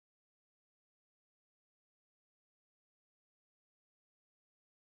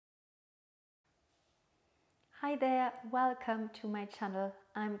Hi there, welcome to my channel.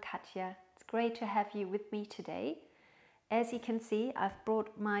 I'm Katja. It's great to have you with me today. As you can see, I've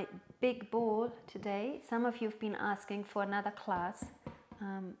brought my big ball today. Some of you have been asking for another class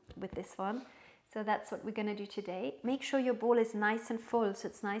with this one. So that's what we're going to do today. Make sure your ball is nice and full, so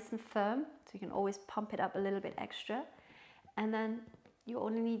it's nice and firm. So you can always pump it up a little bit extra. And then you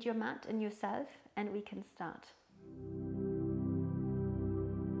only need your mat and yourself, and we can start.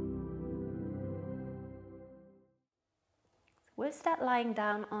 We'll start lying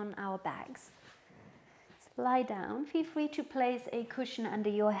down on our backs. So lie down. Feel free to place a cushion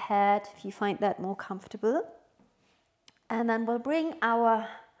under your head if you find that more comfortable. And then we'll bring our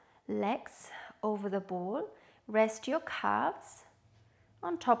legs over the ball. Rest your calves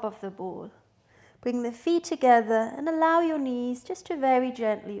on top of the ball. Bring the feet together and allow your knees just to very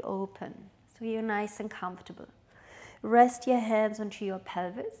gently open so you're nice and comfortable. Rest your hands onto your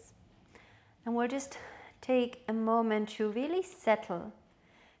pelvis. And we'll just take a moment to really settle.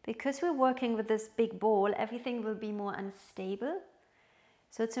 Because we're working with this big ball, everything will be more unstable.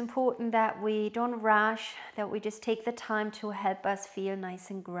 So it's important that we don't rush, that we just take the time to help us feel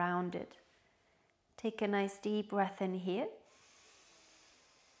nice and grounded. Take a nice deep breath in here.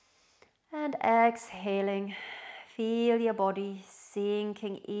 And exhaling, feel your body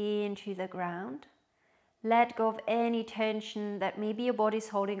sinking into the ground. Let go of any tension that maybe your body's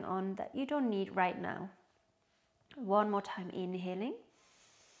holding on that you don't need right now. One more time, inhaling.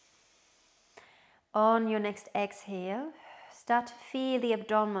 On your next exhale, start to feel the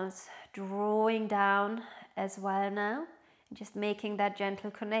abdominals drawing down as well now. Just making that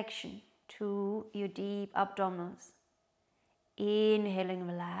gentle connection to your deep abdominals. Inhaling,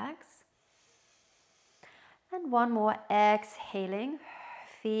 relax. And one more, exhaling.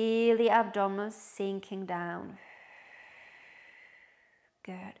 Feel the abdominals sinking down.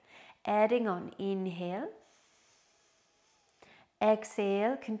 Good. Adding on, inhale.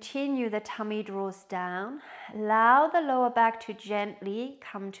 Exhale, continue, the tummy draws down. Allow the lower back to gently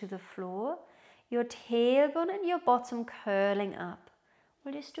come to the floor. Your tailbone and your bottom curling up.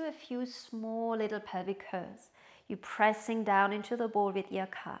 We'll just do a few small little pelvic curls. You're pressing down into the ball with your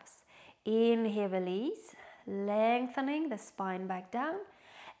calves. Inhale, release, lengthening the spine back down.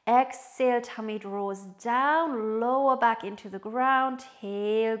 Exhale, tummy draws down, lower back into the ground,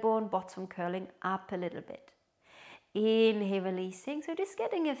 tailbone, bottom curling up a little bit. Inhale, releasing. So just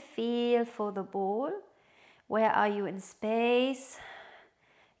getting a feel for the ball. Where are you in space?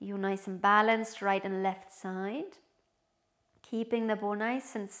 You're nice and balanced, right and left side. Keeping the ball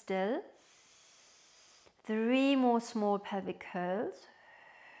nice and still. 3 more small pelvic curls.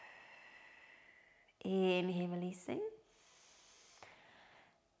 Inhale, releasing.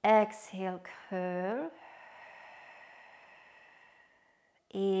 Exhale, curl.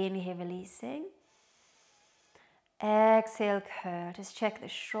 Inhale, releasing. Exhale, curl. Just check the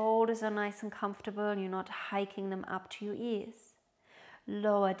shoulders are nice and comfortable and you're not hiking them up to your ears.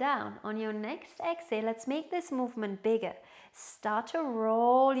 Lower down. On your next exhale, let's make this movement bigger. Start to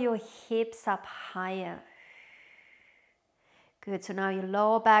roll your hips up higher. Good. So now your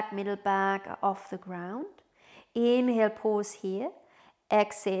lower back, middle back are off the ground. Inhale, pause here.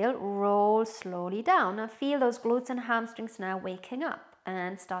 Exhale, roll slowly down. Now feel those glutes and hamstrings now waking up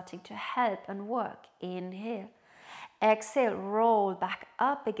and starting to help and work. Inhale. Exhale, roll back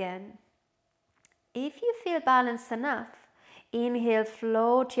up again. If you feel balanced enough, inhale,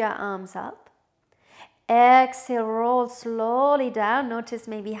 float your arms up. Exhale, roll slowly down. Notice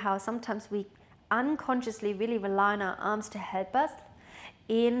maybe how sometimes we unconsciously really rely on our arms to help us.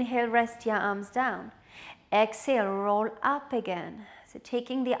 Inhale, rest your arms down. Exhale, roll up again. So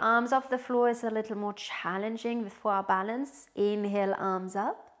taking the arms off the floor is a little more challenging for our balance. Inhale, arms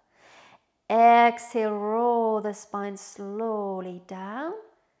up. Exhale, roll the spine slowly down.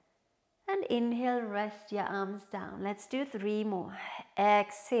 And inhale, rest your arms down. Let's do 3 more.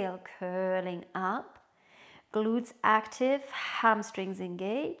 Exhale, curling up. Glutes active, hamstrings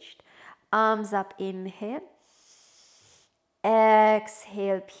engaged. Arms up, inhale.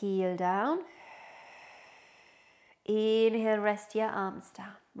 Exhale, peel down. Inhale, rest your arms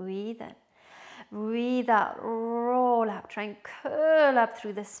down. Breathe in. Breathe out, roll up. Try and curl up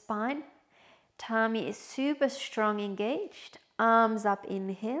through the spine. Tummy is super strong, engaged. Arms up,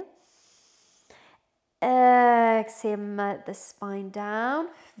 inhale. Exhale, melt the spine down.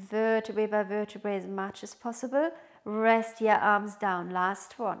 Vertebrae by vertebrae as much as possible. Rest your arms down.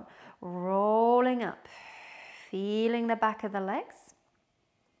 Last one. Rolling up. Feeling the back of the legs.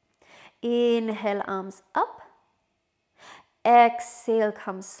 Inhale, arms up. Exhale,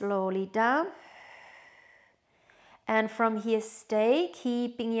 come slowly down. And from here, stay,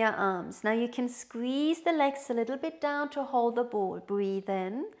 keeping your arms. Now you can squeeze the legs a little bit down to hold the ball. Breathe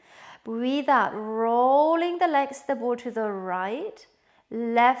in, breathe out, rolling the legs, the ball to the right.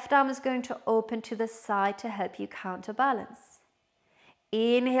 Left arm is going to open to the side to help you counterbalance.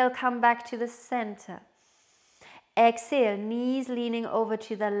 Inhale, come back to the center. Exhale, knees leaning over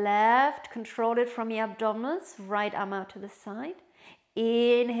to the left. Control it from your abdominals. Right arm out to the side.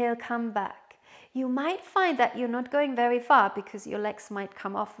 Inhale, come back. You might find that you're not going very far because your legs might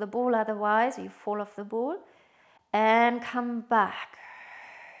come off the ball otherwise, you fall off the ball. And come back.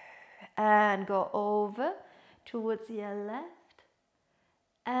 And go over towards your left.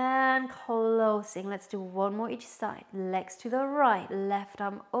 And closing. Let's do one more each side. Legs to the right. Left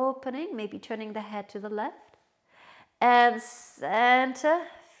arm opening, maybe turning the head to the left. And center,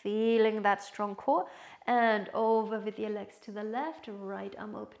 feeling that strong core. And over with your legs to the left. Right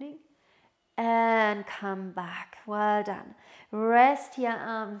arm opening. And come back. Well done. Rest your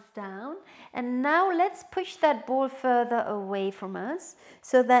arms down. And now let's push that ball further away from us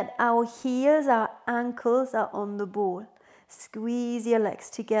so that our heels, our ankles are on the ball. Squeeze your legs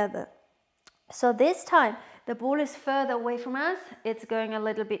together. So this time the ball is further away from us. It's going a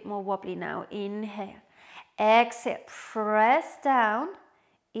little bit more wobbly now. Inhale. Exhale. Press down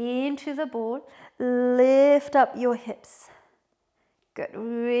into the ball. Lift up your hips. Good,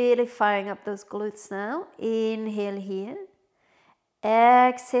 really firing up those glutes now. Inhale here.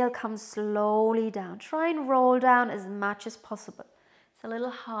 Exhale, come slowly down. Try and roll down as much as possible. It's a little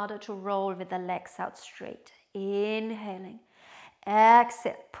harder to roll with the legs out straight. Inhaling.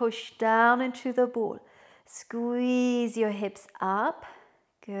 Exhale, push down into the ball. Squeeze your hips up.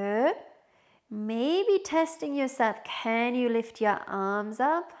 Good. Maybe testing yourself. Can you lift your arms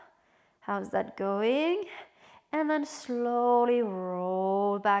up? How's that going? And then slowly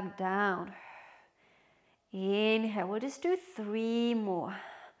roll back down. Inhale, we'll just do 3 more.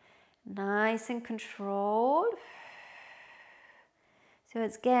 Nice and controlled. So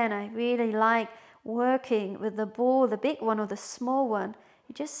again, I really like working with the ball, the big one or the small one.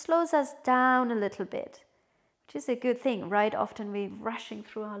 It just slows us down a little bit, which is a good thing, right? Often we're rushing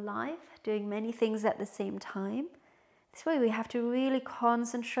through our life, doing many things at the same time. This way we have to really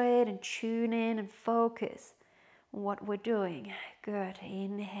concentrate and tune in and focus what we're doing. Good.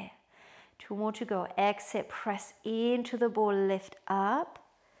 Inhale. 2 more to go. Exhale. Press into the ball. Lift up.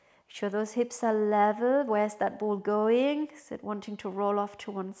 Make sure those hips are level. Where's that ball going? Is it wanting to roll off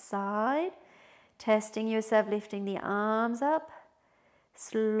to one side? Testing yourself, lifting the arms up.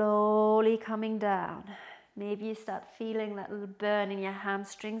 Slowly coming down. Maybe you start feeling that little burn in your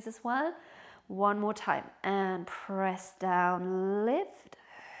hamstrings as well. 1 more time. And press down. Lift.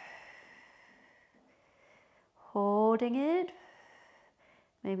 Holding it,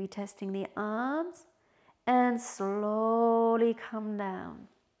 maybe testing the arms, and slowly come down.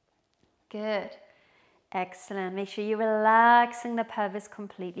 Good. Excellent. Make sure you're relaxing the pelvis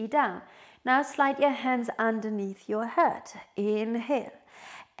completely down. Now slide your hands underneath your head. Inhale.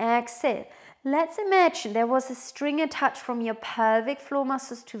 Exhale. Let's imagine there was a string attached from your pelvic floor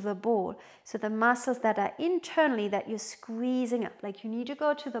muscles to the ball. So the muscles that are internally that you're squeezing up, like you need to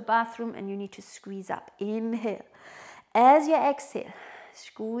go to the bathroom and you need to squeeze up. Inhale. As you exhale,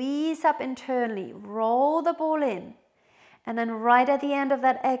 squeeze up internally, roll the ball in. And then right at the end of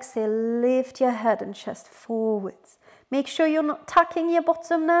that exhale, lift your head and chest forwards. Make sure you're not tucking your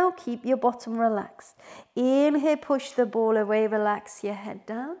bottom now. Keep your bottom relaxed. Inhale, push the ball away, relax your head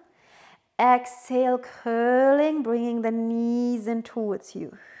down. Exhale, curling, bringing the knees in towards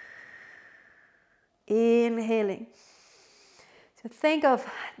you. Inhaling. So think of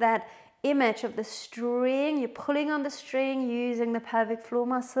that image of the string. You're pulling on the string using the pelvic floor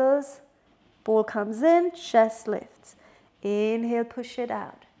muscles. Ball comes in, chest lifts. Inhale, push it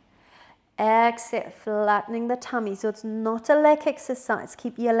out. Exhale, flattening the tummy. So it's not a leg exercise.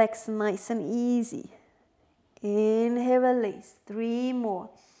 Keep your legs nice and easy. Inhale, release. 3 more.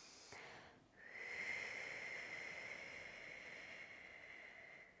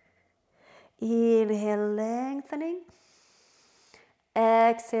 Inhale, lengthening.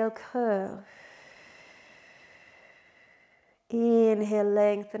 Exhale, curl. Inhale,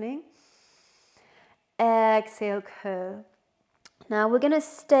 lengthening. Exhale, curl. Now we're going to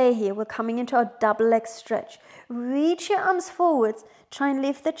stay here. We're coming into our double leg stretch. Reach your arms forwards. Try and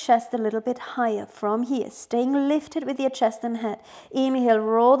lift the chest a little bit higher from here. Staying lifted with your chest and head. Inhale,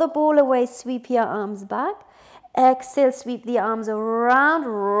 roll the ball away. Sweep your arms back. Exhale, sweep the arms around.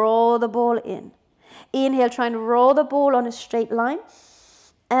 Roll the ball in. Inhale, try and roll the ball on a straight line.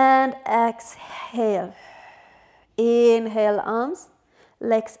 And exhale. Inhale, arms,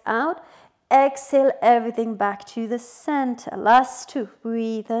 legs out. exhale everything back to the center. Last two.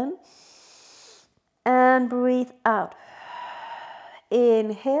 Breathe in and breathe out.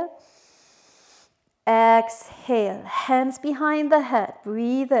 Inhale. Exhale. Hands behind the head.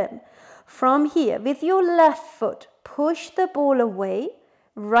 Breathe in. From here, with your left foot, push the ball away.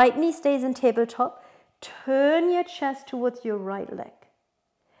 Right knee stays in tabletop. Turn your chest towards your right leg.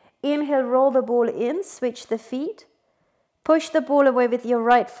 Inhale, roll the ball in, switch the feet. Push the ball away with your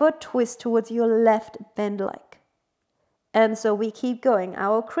right foot, twist towards your left bend leg. And so we keep going.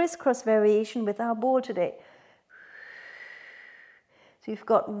 Our crisscross variation with our ball today. So you've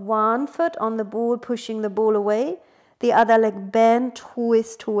got one foot on the ball, pushing the ball away. The other leg bend,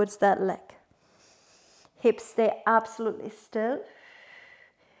 twist towards that leg. Hips stay absolutely still.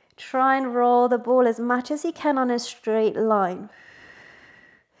 Try and roll the ball as much as you can on a straight line.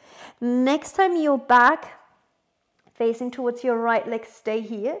 Next time you're back, facing towards your right leg, stay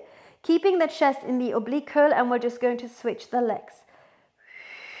here. Keeping the chest in the oblique curl, and we're just going to switch the legs.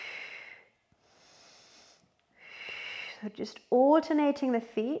 So just alternating the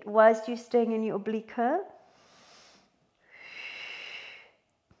feet whilst you're staying in your oblique curl.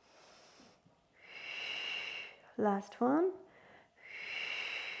 Last one.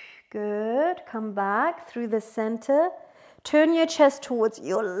 Good. Come back through the center. Turn your chest towards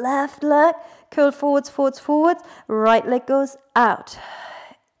your left leg. Curl forwards, forwards, forwards. Right leg goes out.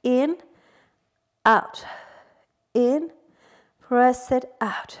 In, out. In. Press it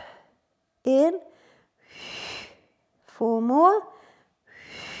out. In. 4 more.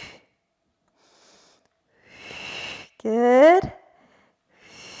 Good.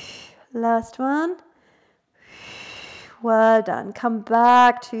 Last one. Well done. Come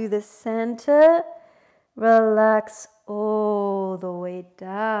back to the center. Relax all the way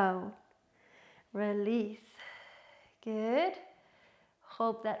down. Release. Good.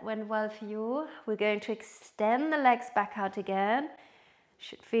 Hope that went well for you. We're going to extend the legs back out again.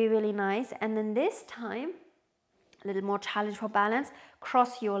 Should feel really nice. And then this time, a little more challenge for balance.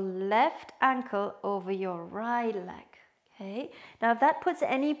 Cross your left ankle over your right leg. Okay. Now if that puts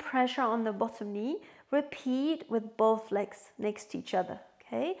any pressure on the bottom knee, repeat with both legs next to each other.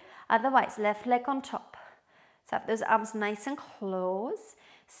 Okay. Otherwise, left leg on top. So have those arms nice and close.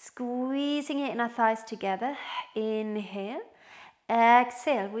 Squeezing your inner thighs together. Inhale.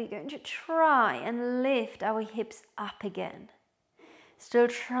 Exhale. We're going to try and lift our hips up again. Still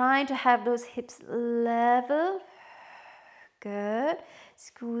trying to have those hips level. Good.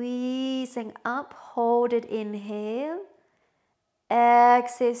 Squeezing up. Hold it. Inhale.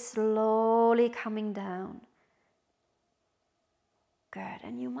 Exhale. Slowly coming down. Good.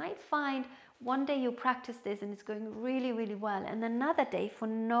 And you might find one day you practice this and it's going really, really well. And another day, for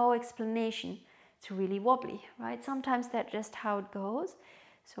no explanation, it's really wobbly, right? Sometimes that's just how it goes.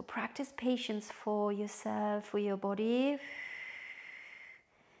 So practice patience for yourself, for your body.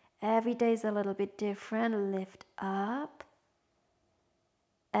 Every day is a little bit different. Lift up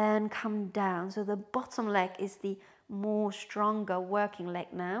and come down. So the bottom leg is the more stronger working leg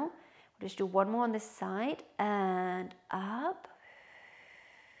now. We'll just do one more on this side and up.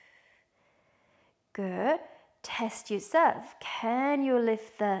 Good. Test yourself. Can you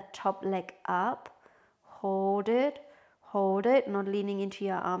lift the top leg up? Hold it. Hold it. Not leaning into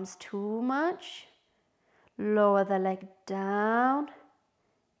your arms too much. Lower the leg down.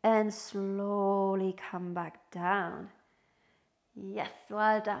 And slowly come back down. Yes,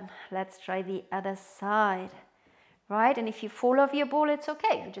 well done. Let's try the other side. Right? And if you fall off your ball, it's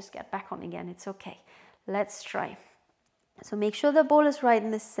okay. You just get back on again. It's okay. Let's try. So make sure the ball is right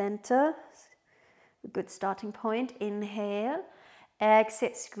in the center. A good starting point. Inhale.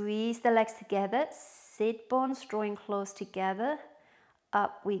 Exhale. Squeeze the legs together. Sit bones drawing close together.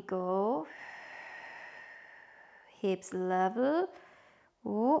 Up we go. Hips level.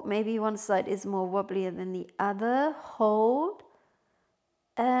 Ooh, maybe one side is more wobblier than the other. Hold.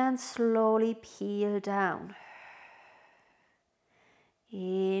 And slowly peel down.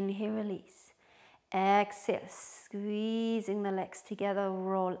 Inhale, release. Exhale. Squeezing the legs together.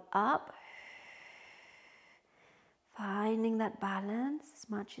 Roll up. Finding that balance as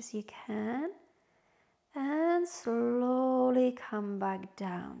much as you can. And slowly come back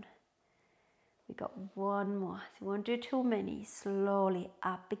down. We got one more. So you won't do too many. Slowly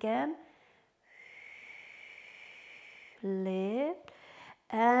up again. Lift.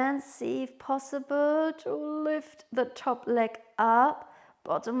 And see if possible to lift the top leg up.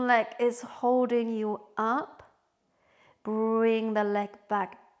 Bottom leg is holding you up. Bring the leg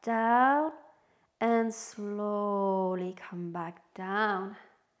back down. And slowly come back down.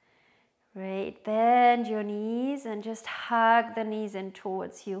 Great. Bend your knees and just hug the knees in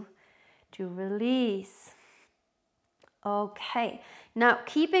towards you. to release. Okay, now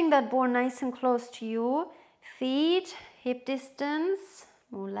keeping that ball nice and close to you, feet, hip distance,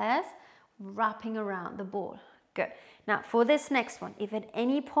 more or less, wrapping around the ball. Good. Now for this next one, if at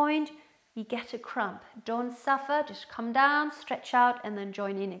any point you get a cramp, don't suffer, just come down, stretch out, and then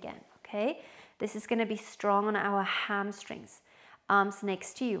join in again, okay? This is going to be strong on our hamstrings. Arms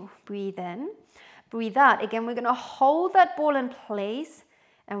next to you. Breathe in, breathe out. Again, we're going to hold that ball in place,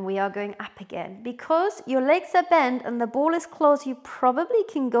 and we are going up again. Because your legs are bent and the ball is close, you probably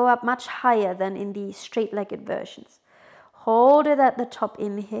can go up much higher than in the straight-legged versions. Hold it at the top,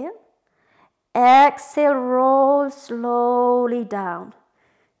 inhale. Exhale, roll slowly down.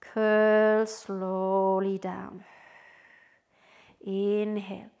 Curl slowly down.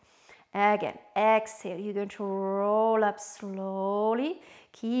 Inhale. Again, exhale. You're going to roll up slowly,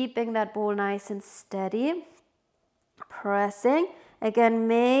 keeping that ball nice and steady. Pressing. Again,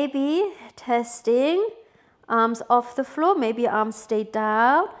 maybe testing. Arms off the floor, maybe arms stay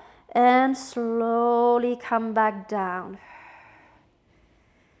down. And slowly come back down.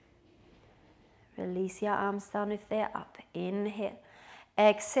 Release your arms down if they're up. Inhale.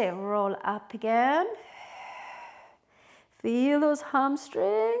 Exhale, roll up again. Feel those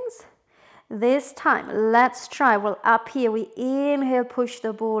hamstrings. This time, let's try. Well, up here, we inhale, push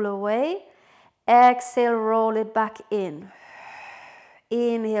the ball away. Exhale, roll it back in.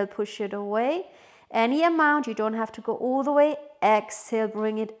 Inhale, push it away. Any amount, you don't have to go all the way. Exhale,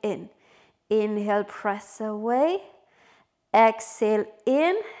 bring it in. Inhale, press away. Exhale,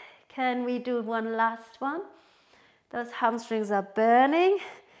 in. Can we do one last one? Those hamstrings are burning.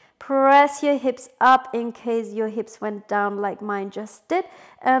 Press your hips up in case your hips went down like mine just did.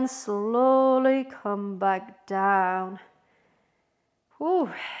 And slowly come back down. Ooh,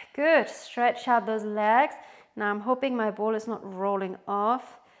 good. Stretch out those legs. Now I'm hoping my ball is not rolling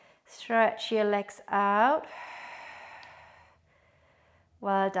off. Stretch your legs out.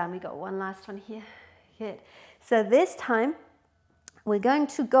 Well done. We got one last one here. Good. So this time we're going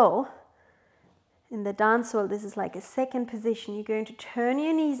to go in the dance hall. This is like a second position. You're going to turn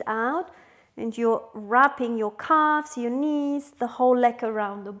your knees out and you're wrapping your calves, your knees, the whole leg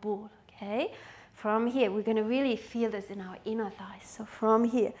around the ball, okay? From here, we're going to really feel this in our inner thighs. So from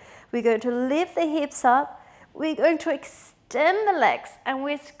here, we're going to lift the hips up. We're going to extend the legs and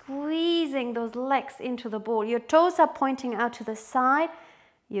we're squeezing those legs into the ball. Your toes are pointing out to the side.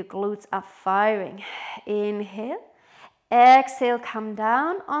 Your glutes are firing. Inhale. Exhale, come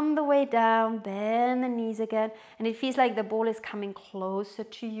down. On the way down, bend the knees again. And it feels like the ball is coming closer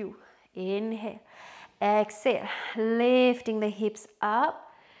to you. Inhale. Exhale, lifting the hips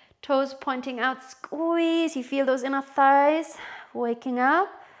up. Toes pointing out, squeeze. You feel those inner thighs waking up.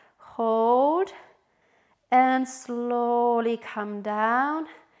 Hold. And slowly come down.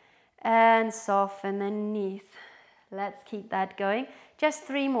 And soften the knees. Let's keep that going. Just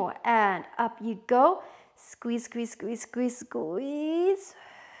 3 more. And up you go. Squeeze, squeeze, squeeze, squeeze, squeeze.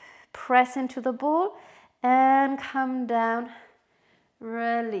 Press into the ball and come down.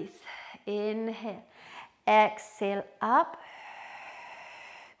 Release. Inhale. Exhale, up.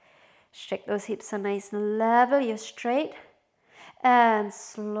 Stretch those hips are nice and level. You're straight. And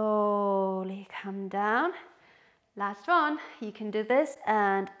slowly come down. Last one. You can do this.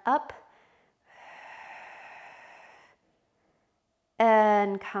 And up.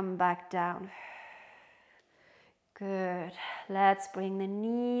 And come back down. Good. Let's bring the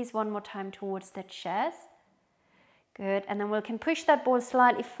knees one more time towards the chest. Good. And then we can push that ball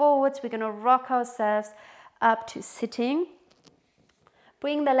slightly forwards. We're going to rock ourselves up to sitting.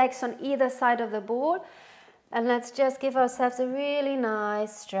 Bring the legs on either side of the ball. And let's just give ourselves a really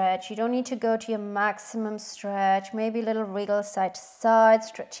nice stretch. You don't need to go to your maximum stretch. Maybe a little wriggle side to side,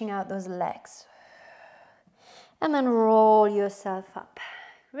 stretching out those legs. And then roll yourself up.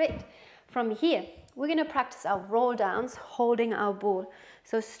 Great. From here, we're going to practice our roll downs, holding our ball.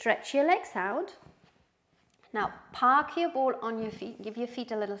 So stretch your legs out. Now park your ball on your feet. Give your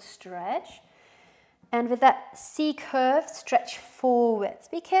feet a little stretch. And with that C curve, stretch forwards.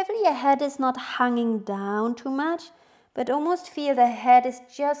 Be careful your head is not hanging down too much, but almost feel the head is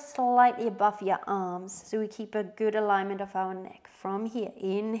just slightly above your arms. So we keep a good alignment of our neck. From here,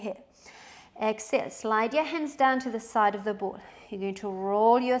 inhale. Exhale, slide your hands down to the side of the ball. You're going to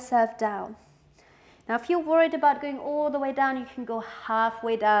roll yourself down. Now, if you're worried about going all the way down, you can go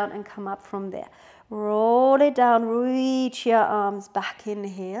halfway down and come up from there. Roll it down, reach your arms back,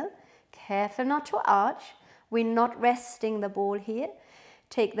 inhale. Careful not to arch. We're not resting the ball here.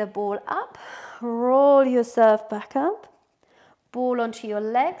 Take the ball up, roll yourself back up, ball onto your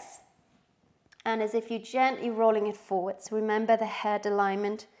legs, and as if you're gently rolling it forwards. Remember the head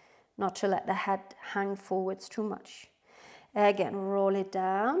alignment not to let the head hang forwards too much. Again, roll it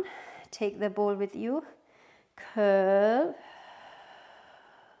down, take the ball with you, curl,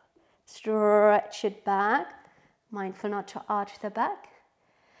 stretch it back, mindful not to arch the back,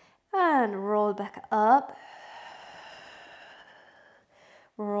 and roll back up,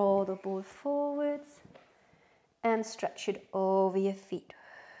 roll the ball forwards, and stretch it over your feet.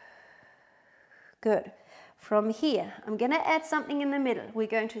 Good. From here, I'm going to add something in the middle. We're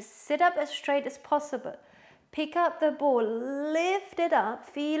going to sit up as straight as possible. Pick up the ball, lift it up,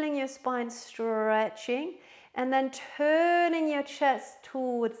 feeling your spine stretching, and then turning your chest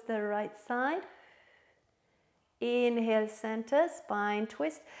towards the right side. Inhale, center, spine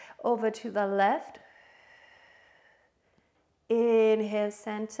twist, over to the left. Inhale,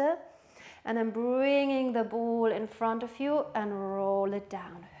 center, and then bringing the ball in front of you and roll it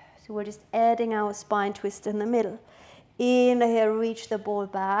down. So we're just adding our spine twist in the middle. Inhale, reach the ball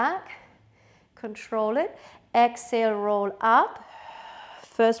back, control it. Exhale, roll up.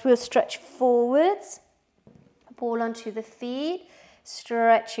 First we'll stretch forwards, ball onto the feet,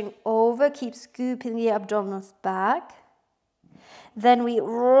 stretching over, keep scooping the abdominals back. Then we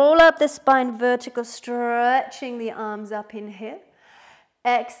roll up the spine vertical, stretching the arms up, inhale.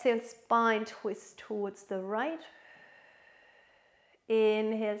 Exhale, spine twist towards the right.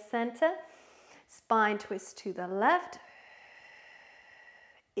 Inhale, center, spine twist to the left.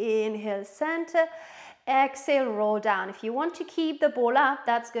 Inhale, center. Exhale, roll down. If you want to keep the ball up,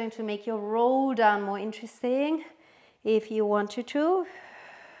 that's going to make your roll down more interesting. If you wanted to,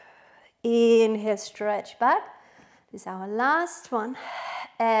 inhale, stretch back. This is our last one.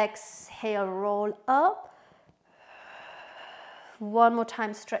 Exhale, roll up. One more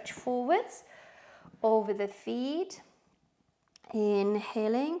time, stretch forwards, over the feet.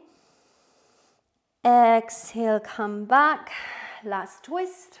 Inhaling. Exhale, come back. Last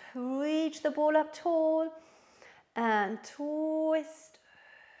twist, reach the ball up tall and twist.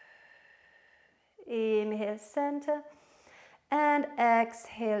 Inhale, center, and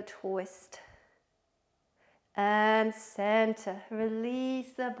exhale, twist. And center,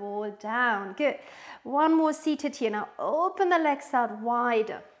 release the ball down. Good. One more seated here. Now open the legs out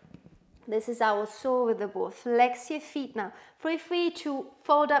wider. This is our soar with the ball. Flex your feet now. Feel free to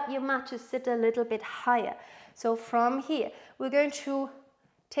fold up your mat to sit a little bit higher. So from here, we're going to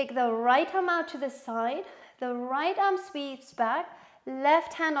take the right arm out to the side. The right arm sweeps back.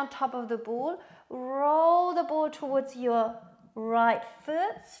 Left hand on top of the ball. Roll the ball towards your right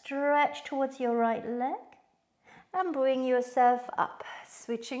foot. Stretch towards your right leg. And bring yourself up.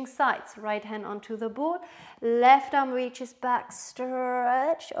 Switching sides. Right hand onto the ball. Left arm reaches back.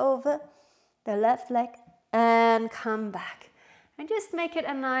 Stretch over the left leg. And come back. And just make it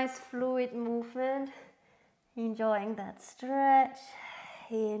a nice fluid movement. Enjoying that stretch.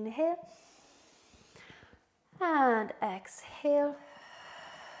 Inhale. And exhale.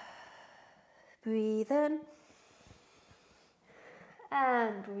 Breathe in.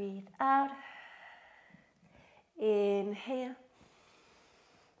 And breathe out. Inhale.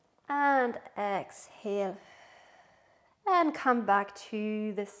 And exhale. And come back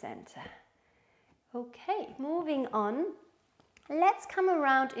to the center. Okay, moving on. Let's come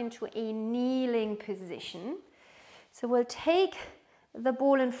around into a kneeling position. So we'll take the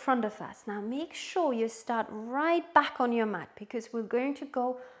ball in front of us. Now make sure you start right back on your mat because we're going to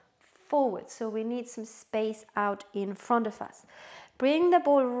go forward. So we need some space out in front of us. Bring the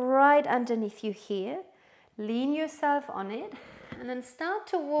ball right underneath you here. Lean yourself on it and then start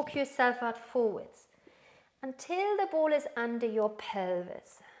to walk yourself out forwards until the ball is under your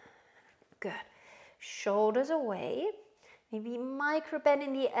pelvis. Good. Shoulders away. Maybe micro bend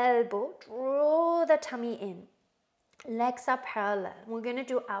in the elbow, draw the tummy in. Legs are parallel. We're going to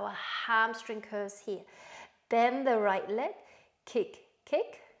do our hamstring curls here. Bend the right leg, kick,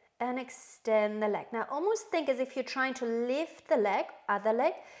 kick, and extend the leg. Now almost think as if you're trying to lift the leg, other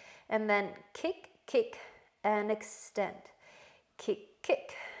leg, and then kick, kick, and extend. Kick,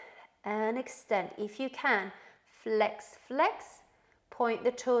 kick, and extend. If you can, flex, flex, point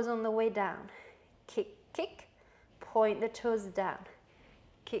the toes on the way down. Kick, kick, point the toes down.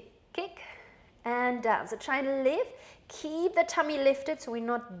 Kick, kick, and down. So try to lift. Keep the tummy lifted so we're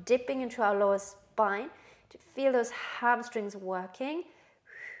not dipping into our lower spine. To feel those hamstrings working.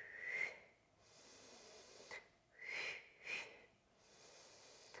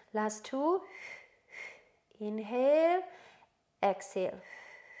 Last two. Inhale, exhale,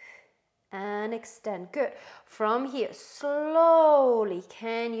 and extend. Good. From here, slowly,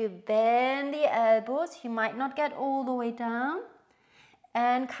 can you bend the elbows? You might not get all the way down.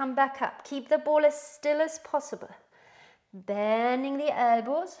 And come back up. Keep the ball as still as possible. Bending the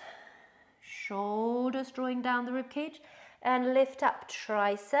elbows shoulders drawing down the rib cage, and lift up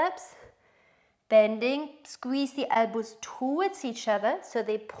triceps, bending, squeeze the elbows towards each other so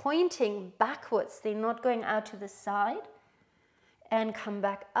they're pointing backwards, they're not going out to the side, and come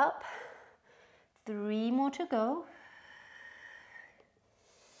back up. 3 more to go.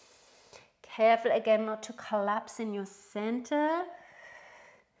 Careful again not to collapse in your center.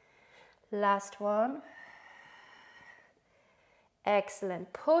 Last one.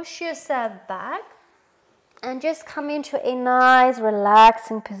 Excellent. Push yourself back and just come into a nice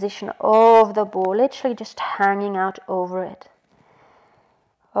relaxing position over the ball, literally just hanging out over it.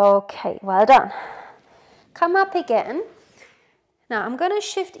 Okay, well done. Come up again. Now I'm going to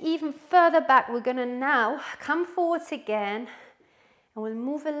shift even further back. We're going to now come forwards again, and we'll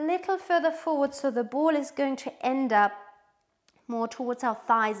move a little further forward so the ball is going to end up more towards our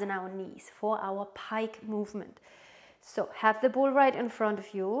thighs and our knees for our pike movement. So have the ball right in front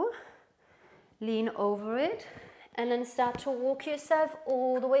of you, lean over it, and then start to walk yourself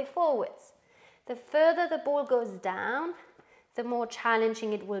all the way forwards. The further the ball goes down, the more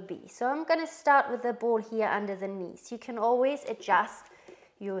challenging it will be. So I'm going to start with the ball here under the knees. You can always adjust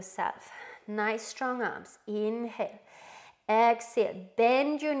yourself. Nice strong arms. Inhale. Exhale,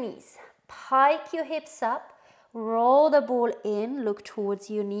 bend your knees, pike your hips up, roll the ball in, look towards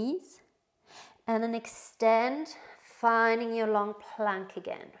your knees, and then extend, finding your long plank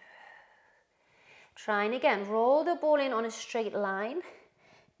again. Trying again, roll the ball in on a straight line.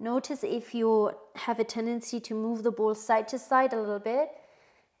 Notice if you have a tendency to move the ball side to side a little bit,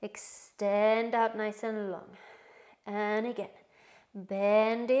 extend out nice and long. And again,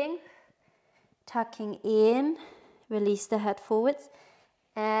 bending, tucking in, release the head forwards,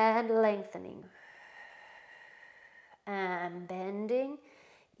 and lengthening. And bending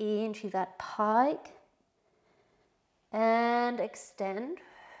into that pike. And extend.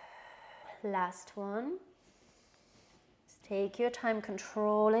 Last one. Just take your time,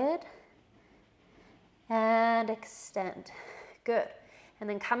 control it. And extend. Good. And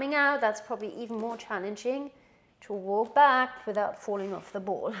then coming out, that's probably even more challenging to walk back without falling off the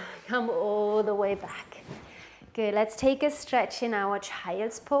ball. Come all the way back. Good, let's take a stretch in our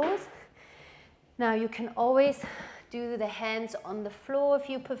child's pose. Now you can always do the hands on the floor if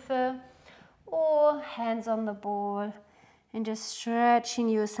you prefer, or hands on the ball, and just stretching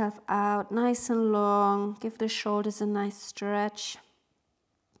yourself out nice and long. Give the shoulders a nice stretch.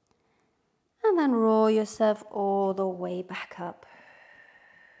 And then roll yourself all the way back up.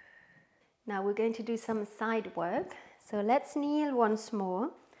 Now we're going to do some side work. So let's kneel once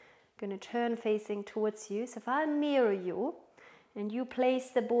more. Going to turn facing towards you. So if I mirror you and you place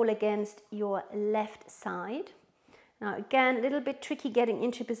the ball against your left side. Now again, a little bit tricky getting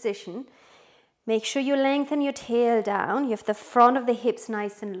into position. Make sure you lengthen your tail down. You have the front of the hips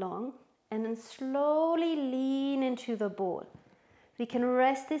nice and long. And then slowly lean into the ball. We can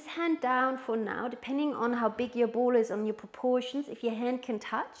rest this hand down for now, depending on how big your ball is, on your proportions. If your hand can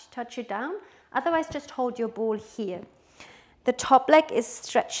touch it down. Otherwise, just hold your ball here. The top leg is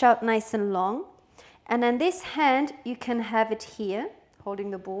stretched out nice and long. And then this hand, you can have it here, holding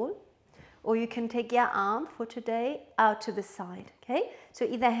the ball. Or you can take your arm for today out to the side, okay? So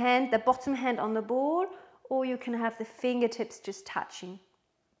either hand, the bottom hand on the ball, or you can have the fingertips just touching.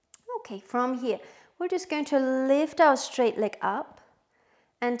 Okay, from here, we're just going to lift our straight leg up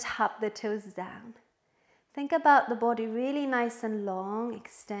and tap the toes down. Think about the body really nice and long,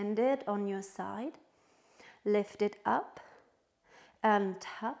 extended on your side. Lift it up. And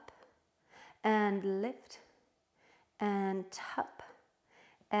tap, and lift, and tap,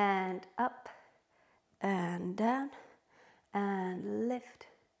 and up, and down, and lift,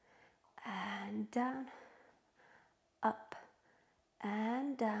 and down, up,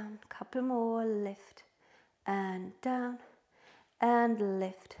 and down. Couple more, lift, and down, and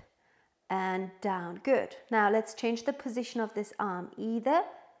lift, and down. Good. Now let's change the position of this arm. Either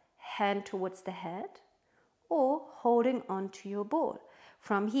hand towards the head, or holding onto your ball.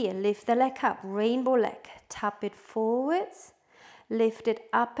 From here, lift the leg up, rainbow leg. Tap it forwards, lift it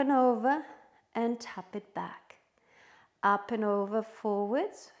up and over, and tap it back. Up and over,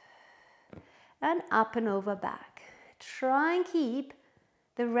 forwards, and up and over, back. Try and keep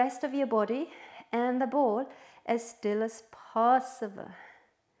the rest of your body and the ball as still as possible.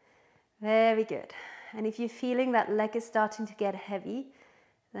 Very good. And if you're feeling that leg is starting to get heavy,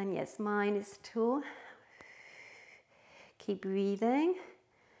 then yes, mine is too. Keep breathing.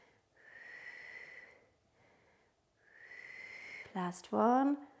 Last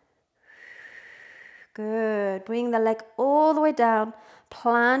one. Good. Bring the leg all the way down.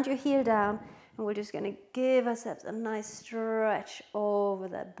 Plant your heel down. And we're just going to give ourselves a nice stretch over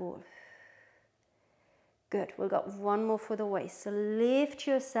that ball. Good. We've got one more for the waist. So lift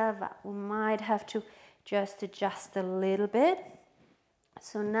yourself up. We might have to just adjust a little bit.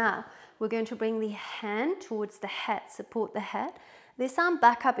 So now we're going to bring the hand towards the head, support the head. This arm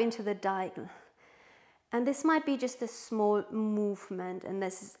back up into the diagonal. And this might be just a small movement, and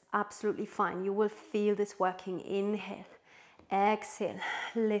this is absolutely fine. You will feel this working. Inhale, exhale,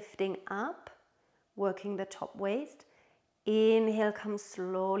 lifting up, working the top waist. Inhale, come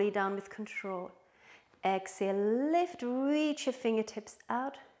slowly down with control. Exhale, lift, reach your fingertips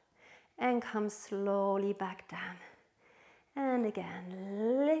out, and come slowly back down. And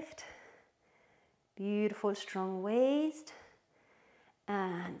again, lift. Beautiful, strong waist.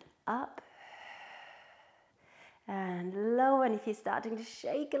 And up. And low, and if you're starting to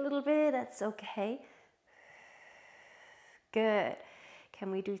shake a little bit, that's okay. Good.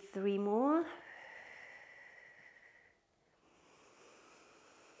 Can we do 3 more?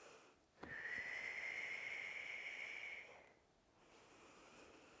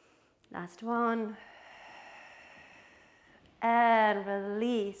 Last one. And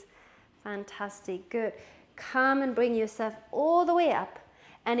release. Fantastic. Good. Come and bring yourself all the way up.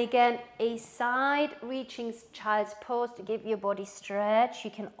 And again, a side reaching child's pose to give your body stretch. You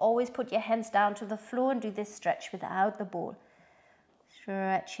can always put your hands down to the floor and do this stretch without the ball.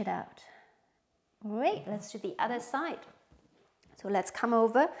 Stretch it out. Great, let's do the other side. So let's come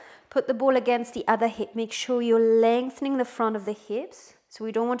over, put the ball against the other hip. Make sure you're lengthening the front of the hips. So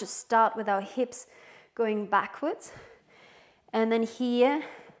we don't want to start with our hips going backwards. And then here,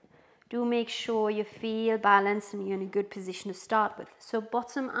 do make sure you feel balanced and you're in a good position to start with. So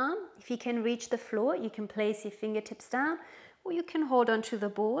bottom arm, if you can reach the floor, you can place your fingertips down, or you can hold onto the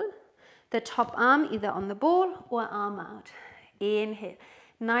ball. The top arm either on the ball or arm out. Inhale,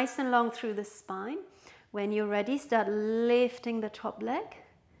 nice and long through the spine. When you're ready, start lifting the top leg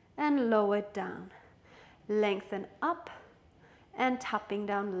and lower it down. Lengthen up and tapping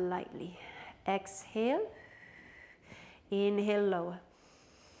down lightly. Exhale, inhale, lower.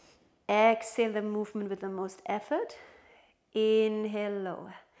 Exhale the movement with the most effort. Inhale,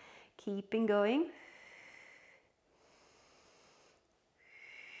 lower. Keeping going.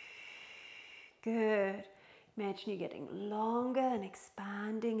 Good. Imagine you're getting longer and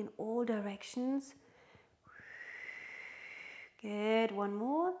expanding in all directions. Good. One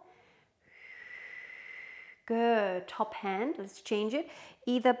more. Good. Top hand. Let's change it.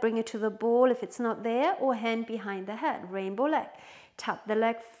 Either bring it to the ball if it's not there, or hand behind the head. Rainbow leg. Tap the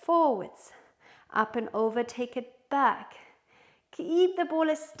leg forwards. Up and over. Take it back. Keep the ball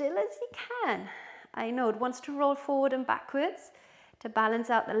as still as you can. I know it wants to roll forward and backwards to balance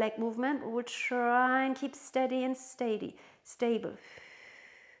out the leg movement. We'll try and keep steady and stable.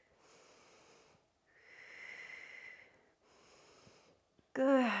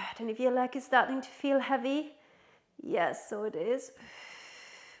 Good. And if your leg is starting to feel heavy, yes, so it is.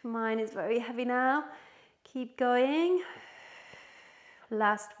 Mine is very heavy now. Keep going.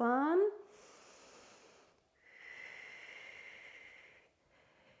 Last one.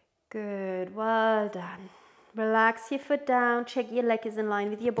 Good, well done. Relax your foot down, check your leg is in line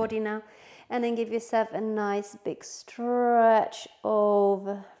with your body now, and then give yourself a nice big stretch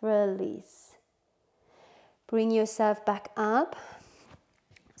over, release. Bring yourself back up.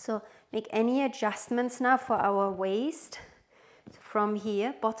 So make any adjustments now for our waist. So from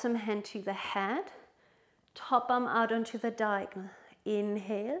here, bottom hand to the head, top arm out onto the diagonal.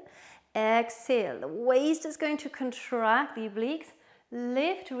 Inhale, exhale. The waist is going to contract, the obliques.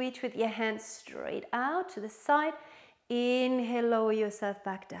 Lift, reach with your hands straight out to the side. Inhale, lower yourself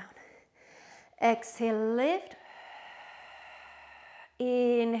back down. Exhale, lift.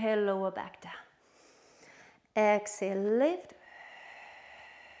 Inhale, lower back down. Exhale, lift.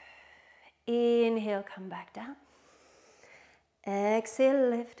 Inhale, come back down. Exhale,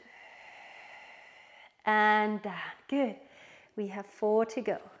 lift. And down. Good. We have 4 to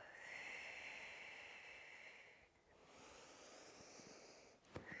go.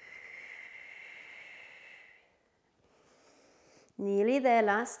 Nearly there,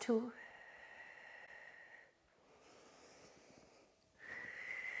 last 2.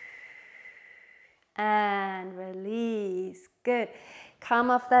 And release. Good.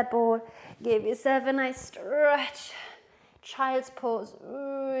 Come off that ball. Give yourself a nice stretch. Child's pose,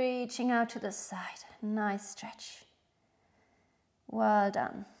 reaching out to the side. Nice stretch. Well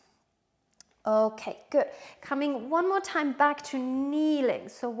done. Okay, good. Coming one more time back to kneeling.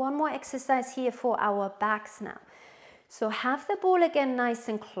 So one more exercise here for our backs now. So have the ball again nice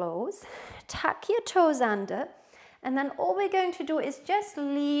and close. Tuck your toes under. And then all we're going to do is just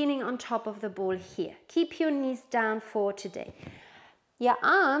leaning on top of the ball here. Keep your knees down for today. your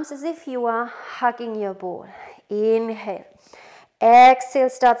arms as if you are hugging your ball. Inhale. Exhale,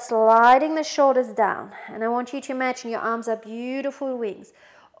 start sliding the shoulders down. And I want you to imagine your arms are beautiful wings.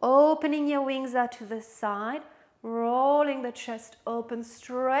 Opening your wings out to the side, rolling the chest open,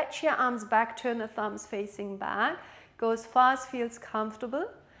 stretch your arms back, turn the thumbs facing back. Go as far as feels comfortable.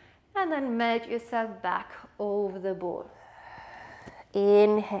 And then melt yourself back over the ball.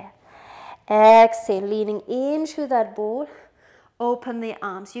 Inhale. Exhale, leaning into that ball. Open the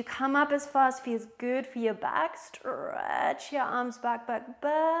arms. You come up as far as feels good for your back. Stretch your arms back, back,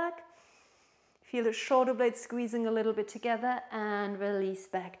 back. Feel the shoulder blades squeezing a little bit together and release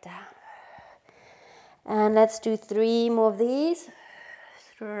back down. And let's do 3 more of these.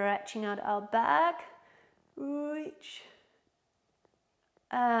 Stretching out our back. Reach.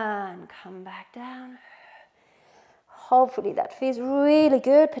 And come back down. Hopefully that feels really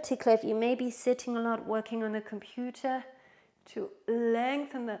good, particularly if you may be sitting a lot working on the computer, to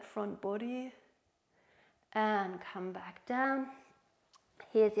lengthen that front body and come back down.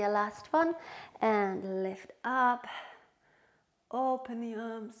 Here's your last one, and lift up, open the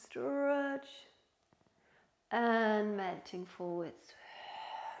arms, stretch, and melting forwards.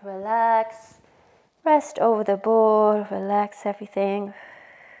 Relax, rest over the ball, relax everything.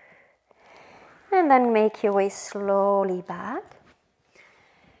 And then make your way slowly back.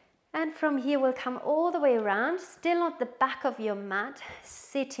 And from here we'll come all the way around, still on the back of your mat,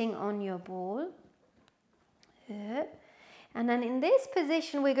 sitting on your ball. Good. And then in this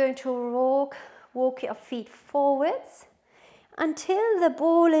position we're going to walk your feet forwards until the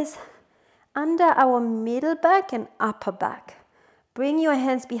ball is under our middle back and upper back. Bring your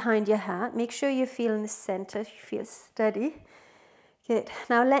hands behind your head. Make sure you feel in the center, you feel steady. Good.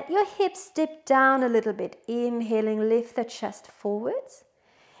 Now let your hips dip down a little bit. Inhaling, lift the chest forwards.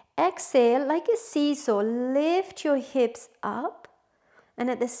 Exhale, like a seesaw, lift your hips up. And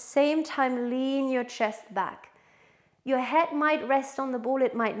at the same time, lean your chest back. Your head might rest on the ball,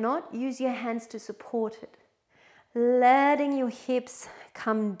 it might not. Use your hands to support it. Letting your hips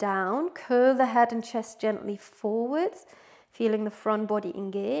come down. Curl the head and chest gently forwards. Feeling the front body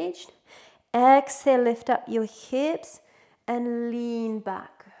engaged. Exhale, lift up your hips. And lean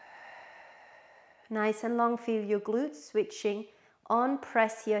back. Nice and long, feel your glutes switching on,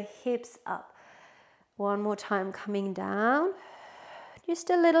 press your hips up. One more time, coming down. Just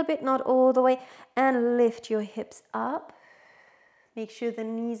a little bit, not all the way, and lift your hips up. Make sure the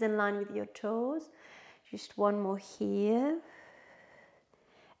knees in line with your toes. Just one more here.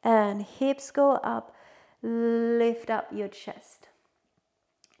 And hips go up, lift up your chest.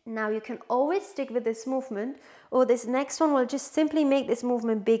 Now you can always stick with this movement, or this next one will just simply make this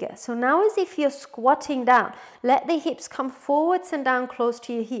movement bigger. So now as if you're squatting down, let the hips come forwards and down close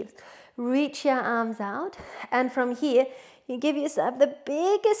to your heels. Reach your arms out, and from here you give yourself the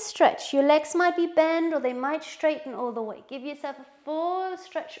biggest stretch. Your legs might be bent or they might straighten all the way. Give yourself a full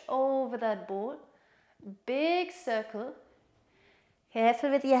stretch over that ball. Big circle.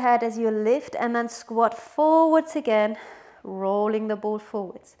 Careful with your head as you lift, and then squat forwards again, rolling the ball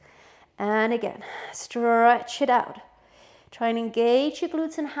forwards. And again, stretch it out. Try and engage your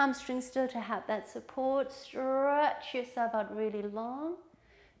glutes and hamstrings still to have that support. Stretch yourself out really long.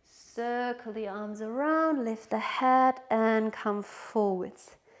 Circle the arms around, lift the head and come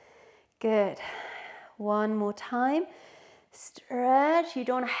forwards. Good. One more time. Stretch. You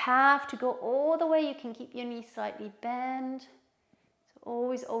don't have to go all the way. You can keep your knees slightly bent. So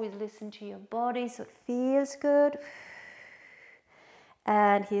always listen to your body so it feels good.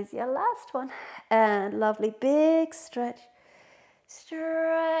 And here's your last one. And lovely big stretch.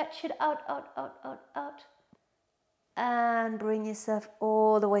 Stretch it out, out, out, out, out. And bring yourself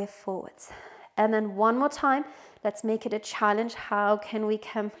all the way forwards. And then one more time, let's make it a challenge. How can we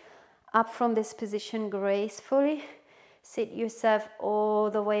come up from this position gracefully? Sit yourself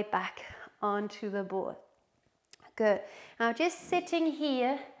all the way back onto the board. Good. Now just sitting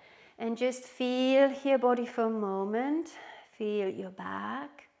here and just feel your body for a moment. Feel your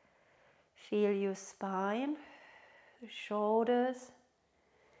back. Feel your spine, the shoulders.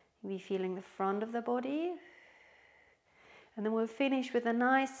 Maybe feeling the front of the body. And then we'll finish with a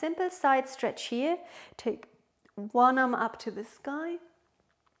nice simple side stretch here. Take one arm up to the sky.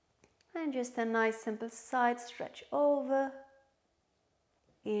 And just a nice simple side stretch over.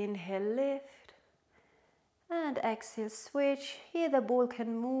 Inhale, lift. And exhale, switch. Here the ball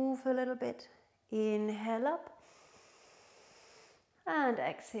can move a little bit. Inhale up. And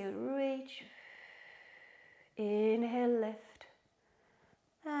exhale, reach. Inhale, lift.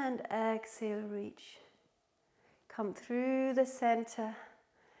 And exhale, reach. Come through the center.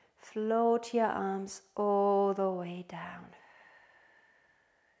 Float your arms all the way down.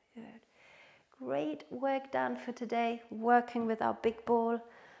 great work done for today, working with our big ball.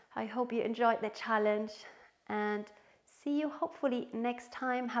 I hope you enjoyed the challenge, and see you hopefully next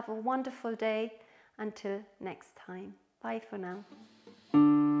time. Have a wonderful day. Until next time. Bye for now.